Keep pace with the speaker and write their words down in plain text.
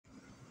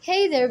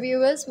Hey there,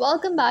 viewers.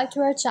 Welcome back to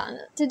our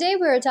channel. Today,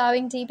 we are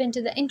diving deep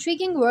into the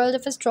intriguing world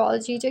of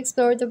astrology to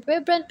explore the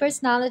vibrant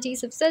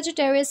personalities of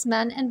Sagittarius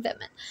men and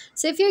women.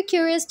 So, if you're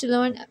curious to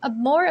learn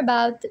more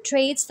about the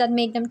traits that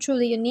make them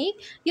truly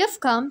unique, you've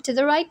come to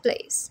the right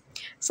place.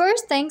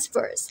 First things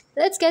first,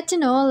 let's get to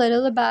know a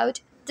little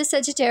about the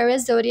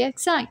Sagittarius zodiac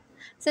sign.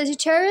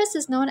 Sagittarius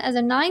is known as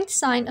the ninth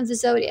sign of the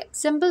zodiac,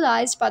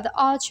 symbolized by the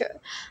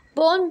archer.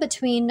 Born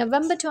between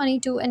November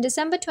 22 and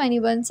December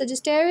 21,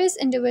 Sagittarius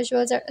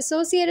individuals are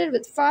associated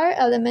with fire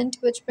element,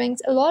 which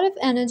brings a lot of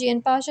energy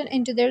and passion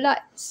into their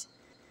lives.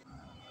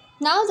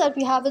 Now that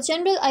we have a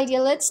general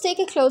idea, let's take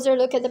a closer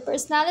look at the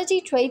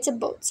personality traits of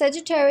both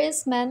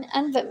Sagittarius men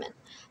and women.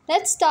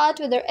 Let's start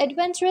with our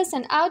adventurous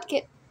and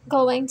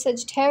outgoing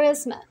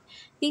Sagittarius men.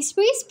 These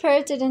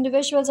free-spirited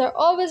individuals are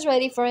always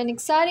ready for an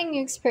exciting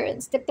new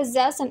experience. They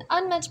possess an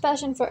unmatched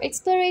passion for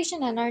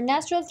exploration and are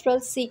natural thrill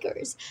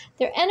seekers.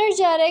 Their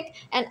energetic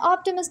and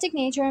optimistic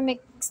nature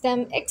makes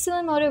them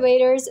excellent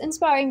motivators,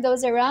 inspiring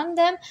those around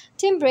them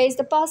to embrace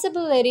the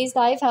possibilities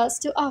life has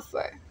to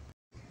offer.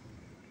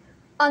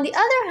 On the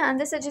other hand,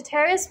 the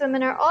Sagittarius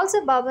women are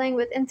also bubbling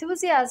with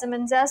enthusiasm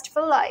and zest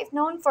for life,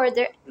 known for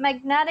their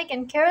magnetic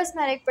and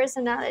charismatic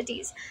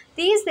personalities.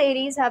 These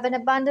ladies have an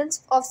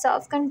abundance of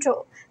self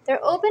control. They're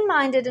open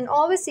minded and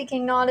always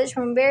seeking knowledge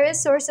from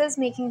various sources,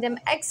 making them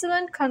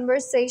excellent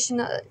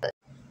conversationalists.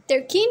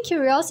 Their keen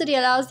curiosity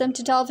allows them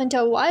to delve into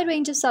a wide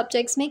range of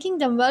subjects, making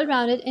them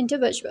well-rounded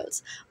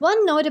individuals.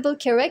 One notable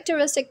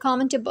characteristic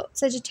common to both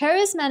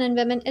Sagittarius men and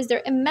women is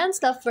their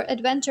immense love for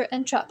adventure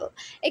and travel.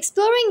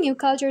 Exploring new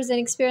cultures and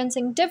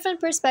experiencing different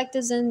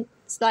perspectives is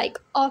like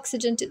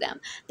oxygen to them.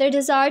 Their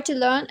desire to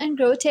learn and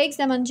grow takes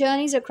them on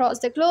journeys across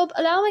the globe,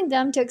 allowing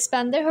them to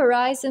expand their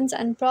horizons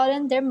and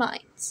broaden their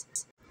minds.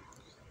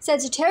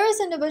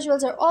 Sagittarius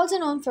individuals are also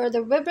known for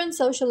their vibrant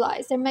social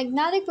lives. Their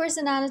magnetic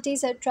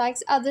personalities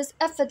attract others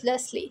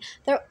effortlessly.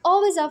 They're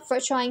always up for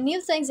trying new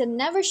things and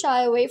never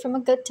shy away from a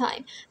good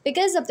time.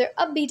 Because of their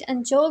upbeat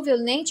and jovial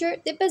nature,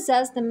 they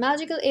possess the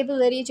magical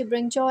ability to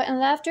bring joy and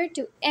laughter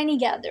to any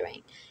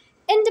gathering.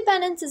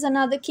 Independence is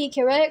another key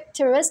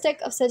characteristic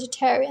of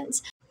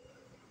Sagittarians.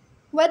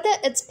 Whether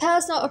it's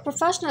personal or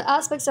professional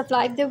aspects of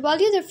life, they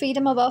value their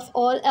freedom above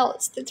all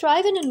else. They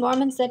thrive in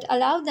environments that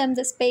allow them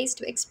the space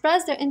to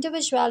express their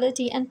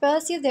individuality and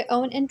pursue their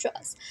own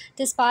interests.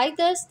 Despite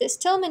this, they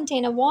still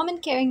maintain a warm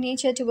and caring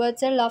nature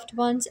towards their loved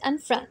ones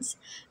and friends.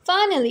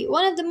 Finally,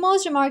 one of the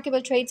most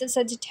remarkable traits of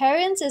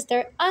Sagittarians is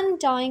their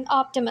undying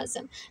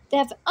optimism. They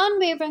have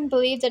unwavering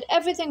belief that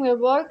everything will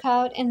work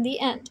out in the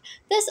end.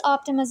 This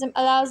optimism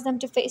allows them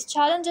to face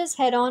challenges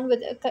head on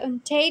with a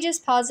contagious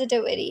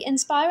positivity,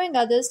 inspiring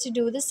others to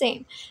do the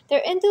same.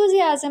 Their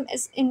enthusiasm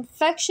is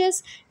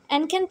infectious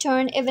and can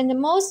turn even the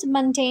most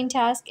mundane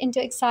task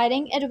into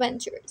exciting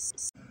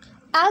adventures.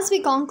 As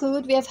we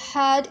conclude, we have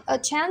had a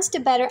chance to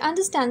better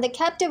understand the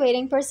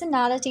captivating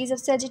personalities of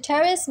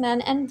Sagittarius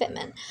men and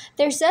women.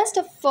 Their zest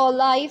for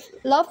life,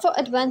 love for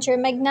adventure,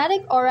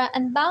 magnetic aura,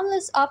 and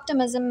boundless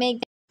optimism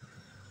make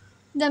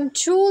them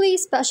truly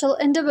special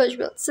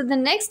individuals. So the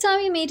next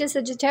time you meet a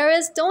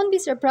Sagittarius, don't be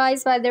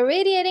surprised by their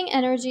radiating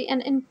energy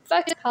and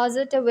infectious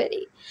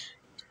positivity.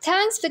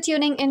 Thanks for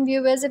tuning in,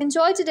 viewers. If you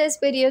enjoyed today's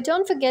video,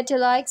 don't forget to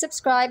like,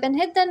 subscribe, and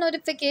hit that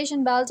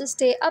notification bell to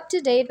stay up to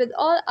date with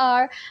all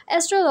our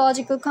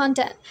astrological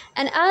content.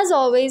 And as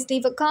always,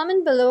 leave a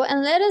comment below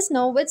and let us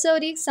know which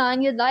zodiac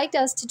sign you'd like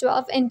us to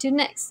delve into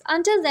next.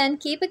 Until then,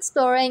 keep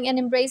exploring and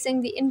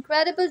embracing the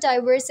incredible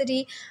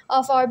diversity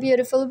of our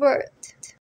beautiful world.